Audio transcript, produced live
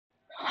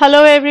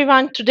Hello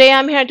everyone. Today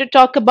I'm here to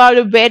talk about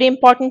a very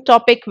important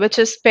topic, which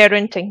is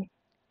parenting.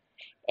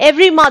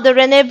 Every mother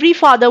and every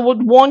father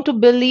would want to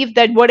believe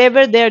that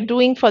whatever they're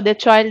doing for their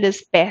child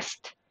is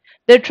best.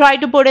 They try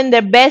to put in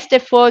their best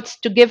efforts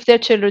to give their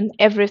children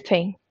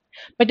everything.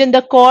 But in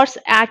the course,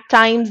 at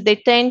times, they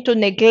tend to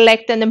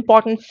neglect an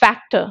important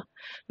factor,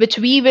 which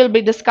we will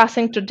be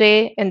discussing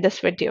today in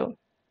this video.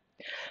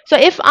 So,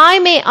 if I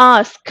may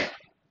ask,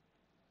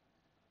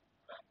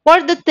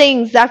 what are the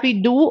things that we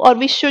do or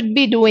we should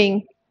be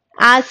doing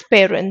as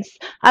parents?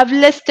 I've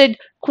listed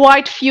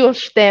quite few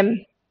of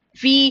them.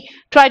 We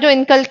try to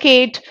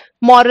inculcate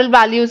moral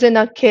values in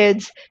our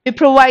kids. We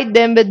provide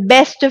them with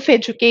best of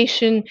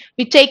education.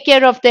 We take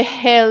care of their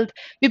health.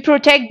 We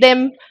protect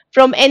them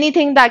from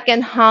anything that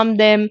can harm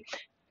them.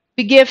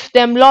 We give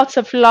them lots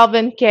of love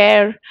and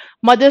care.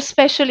 Mothers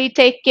especially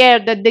take care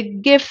that they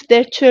give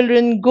their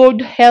children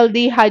good,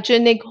 healthy,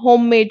 hygienic,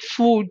 homemade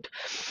food.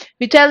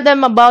 We tell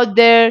them about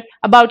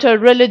our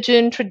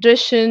religion,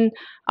 tradition,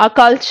 our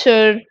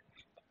culture.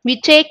 We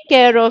take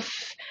care of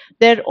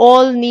their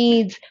all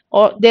needs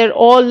or their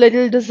all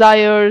little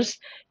desires.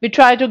 We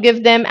try to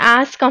give them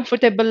as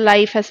comfortable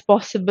life as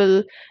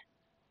possible.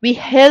 We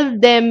help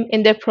them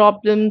in their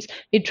problems.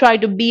 We try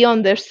to be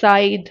on their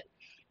side.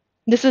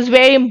 This is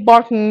very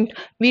important.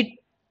 We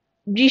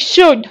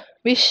should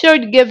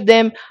give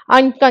them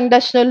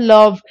unconditional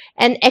love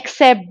and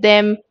accept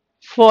them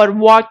for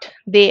what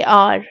they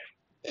are.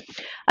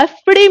 I've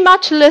pretty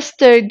much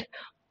listed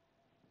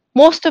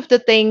most of the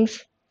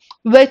things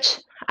which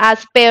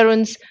as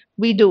parents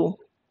we do.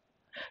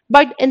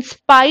 But in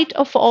spite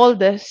of all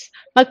this,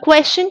 my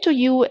question to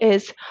you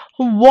is,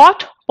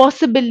 what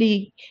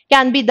possibly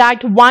can be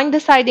that one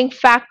deciding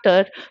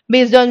factor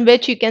based on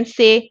which you can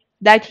say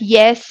that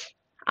yes,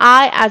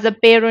 I as a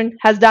parent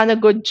has done a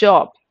good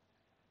job?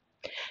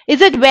 Is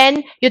it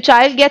when your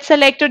child gets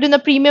selected in a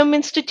premium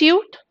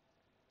institute?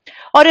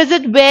 Or is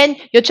it when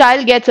your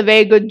child gets a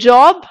very good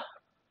job?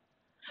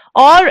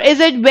 Or is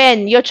it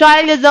when your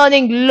child is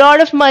earning a lot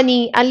of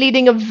money and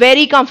leading a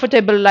very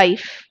comfortable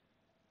life?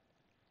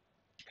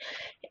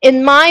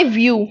 In my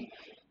view,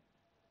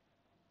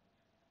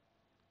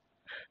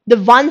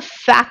 the one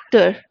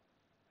factor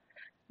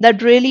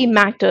that really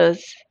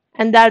matters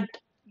and that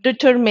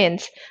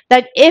determines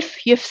that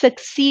if you've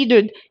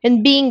succeeded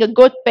in being a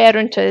good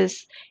parent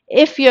is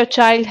if your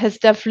child has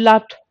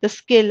developed the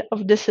skill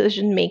of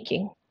decision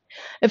making,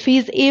 if he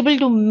is able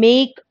to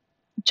make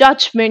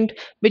judgment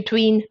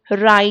between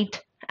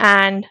right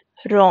and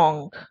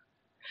wrong.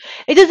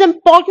 It is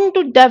important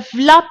to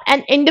develop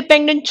an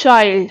independent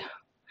child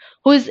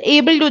who is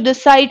able to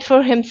decide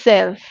for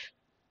himself,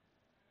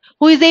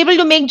 who is able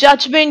to make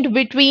judgment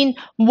between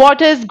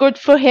what is good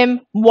for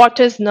him, what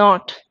is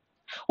not,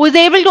 who is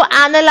able to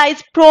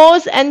analyze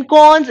pros and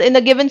cons in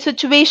a given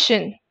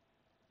situation.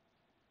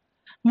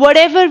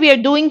 Whatever we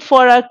are doing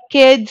for our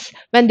kids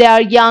when they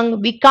are young,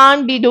 we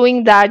can't be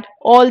doing that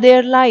all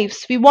their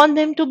lives. We want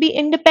them to be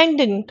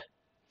independent.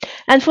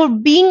 And for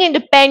being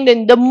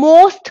independent, the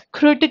most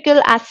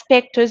critical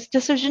aspect is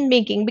decision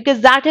making because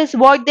that is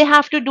what they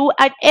have to do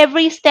at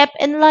every step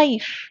in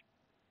life.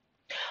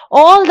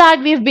 All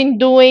that we've been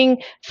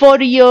doing for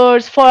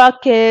years for our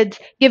kids,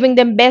 giving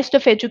them best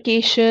of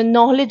education,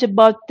 knowledge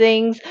about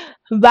things,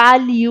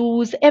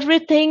 values,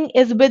 everything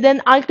is with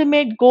an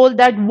ultimate goal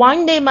that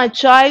one day my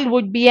child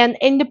would be an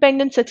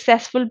independent,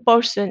 successful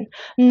person.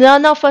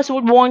 None of us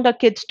would want our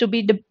kids to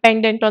be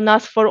dependent on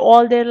us for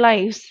all their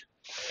lives.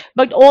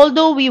 But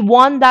although we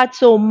want that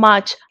so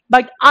much,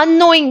 but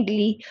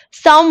unknowingly,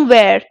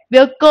 somewhere, we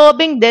are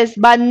curbing this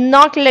by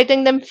not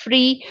letting them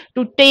free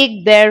to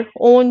take their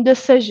own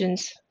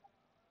decisions.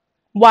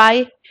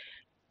 Why?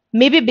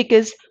 Maybe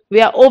because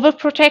we are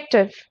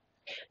overprotective.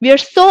 We are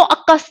so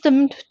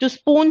accustomed to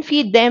spoon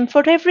feed them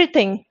for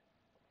everything.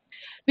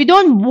 We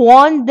don't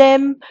want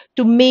them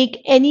to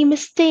make any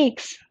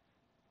mistakes.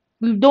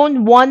 We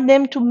don't want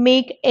them to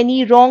make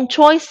any wrong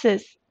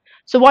choices.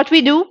 So, what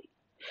we do?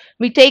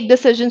 We take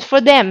decisions for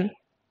them.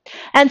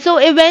 And so,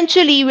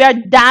 eventually, we are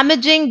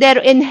damaging their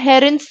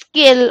inherent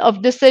skill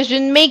of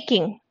decision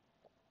making.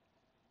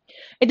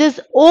 It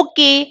is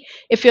okay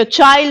if your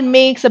child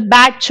makes a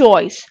bad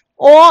choice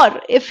or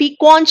if he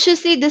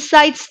consciously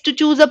decides to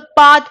choose a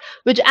path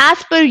which,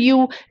 as per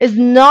you, is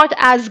not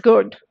as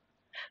good.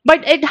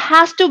 But it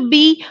has to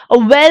be a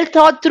well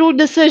thought through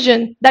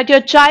decision that your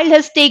child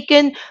has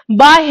taken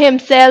by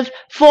himself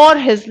for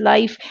his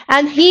life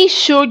and he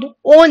should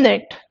own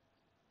it.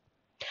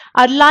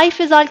 Our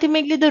life is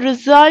ultimately the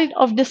result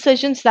of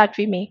decisions that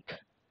we make.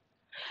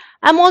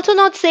 I'm also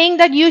not saying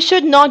that you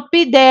should not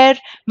be there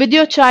with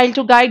your child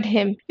to guide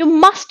him. You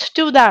must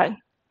do that.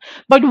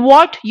 But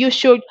what you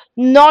should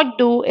not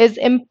do is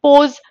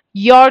impose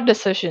your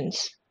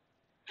decisions.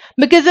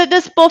 Because it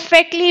is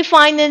perfectly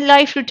fine in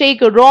life to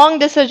take wrong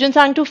decisions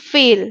and to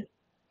fail,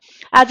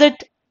 as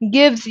it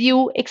gives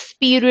you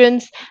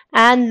experience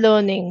and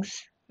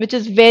learnings, which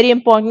is very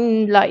important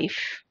in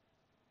life.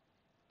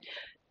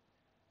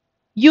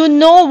 You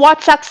know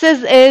what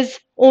success is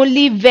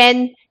only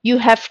when you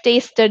have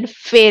tasted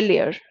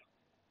failure.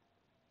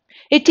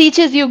 It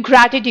teaches you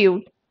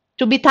gratitude,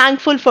 to be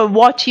thankful for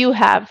what you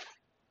have.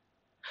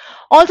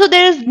 Also,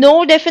 there is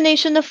no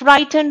definition of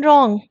right and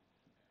wrong.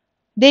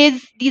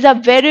 These are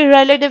very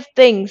relative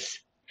things.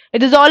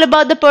 It is all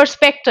about the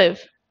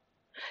perspective.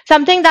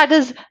 Something that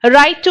is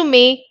right to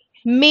me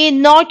may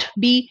not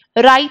be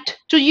right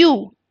to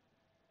you.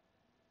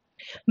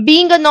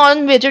 Being a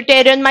non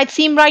vegetarian might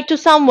seem right to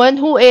someone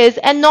who is,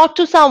 and not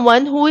to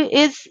someone who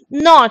is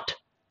not.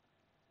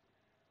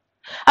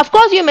 Of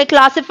course, you may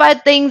classify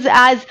things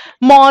as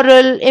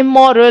moral,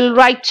 immoral,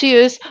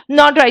 righteous,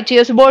 not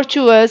righteous,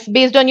 virtuous,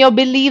 based on your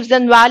beliefs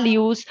and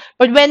values.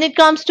 But when it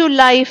comes to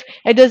life,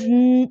 it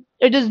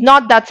is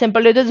not that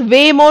simple. It is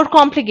way more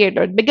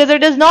complicated because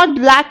it is not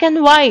black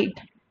and white.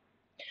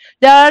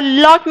 There are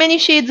a lot many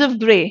shades of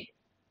gray.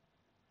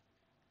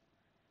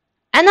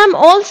 And I'm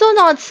also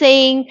not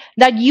saying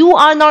that you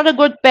are not a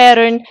good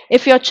parent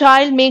if your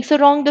child makes a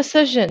wrong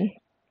decision,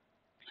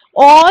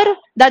 or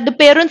that the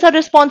parents are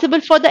responsible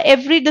for the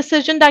every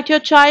decision that your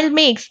child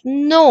makes.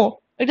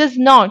 No, it is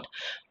not.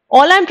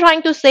 All I'm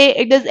trying to say,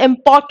 it is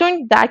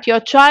important that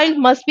your child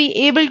must be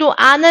able to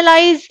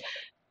analyze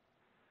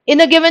in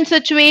a given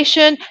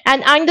situation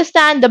and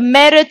understand the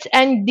merits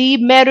and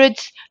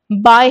demerits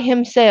by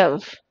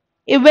himself.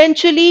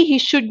 Eventually, he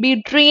should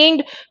be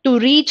trained to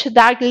reach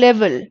that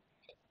level.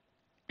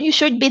 You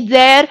should be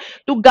there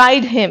to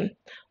guide him,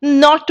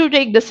 not to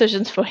take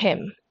decisions for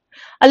him.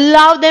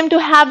 Allow them to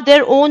have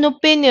their own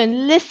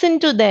opinion. Listen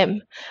to them.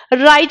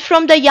 Right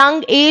from the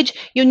young age,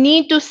 you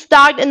need to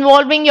start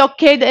involving your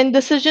kid in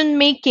decision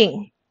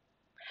making.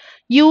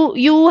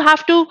 You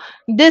have to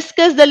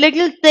discuss the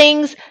little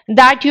things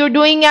that you're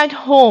doing at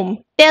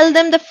home. Tell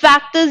them the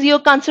factors you're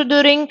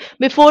considering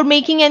before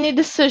making any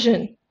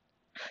decision.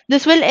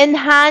 This will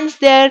enhance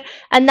their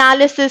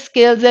analysis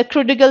skills, their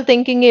critical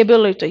thinking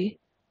ability.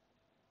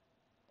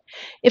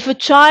 If a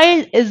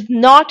child is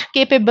not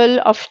capable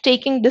of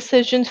taking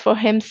decisions for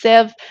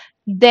himself,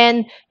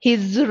 then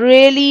he's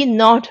really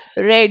not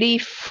ready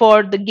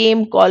for the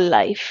game called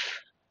life.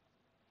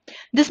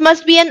 This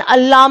must be an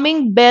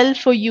alarming bell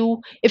for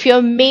you if you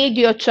have made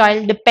your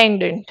child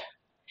dependent.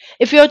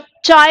 If your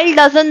child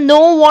doesn't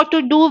know what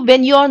to do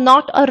when you're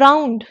not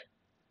around.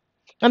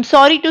 I'm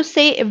sorry to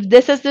say, if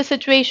this is the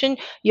situation,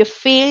 you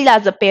failed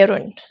as a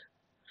parent.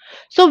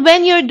 So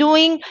when you're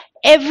doing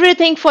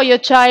everything for your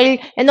child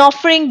and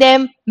offering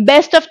them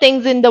best of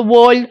things in the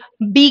world,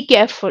 be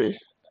careful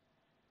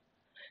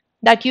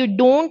that you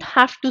don't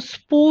have to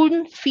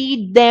spoon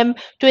feed them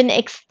to an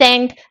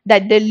extent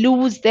that they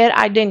lose their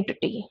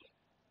identity.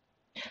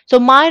 So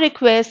my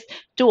request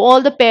to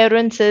all the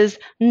parents is,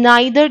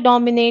 neither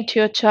dominate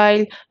your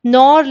child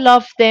nor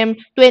love them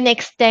to an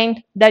extent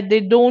that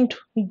they don't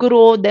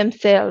grow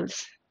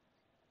themselves.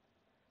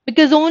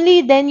 Because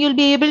only then you'll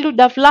be able to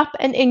develop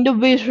an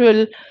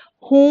individual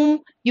whom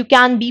you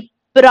can be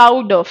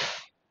proud of.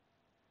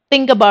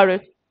 Think about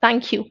it.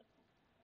 Thank you.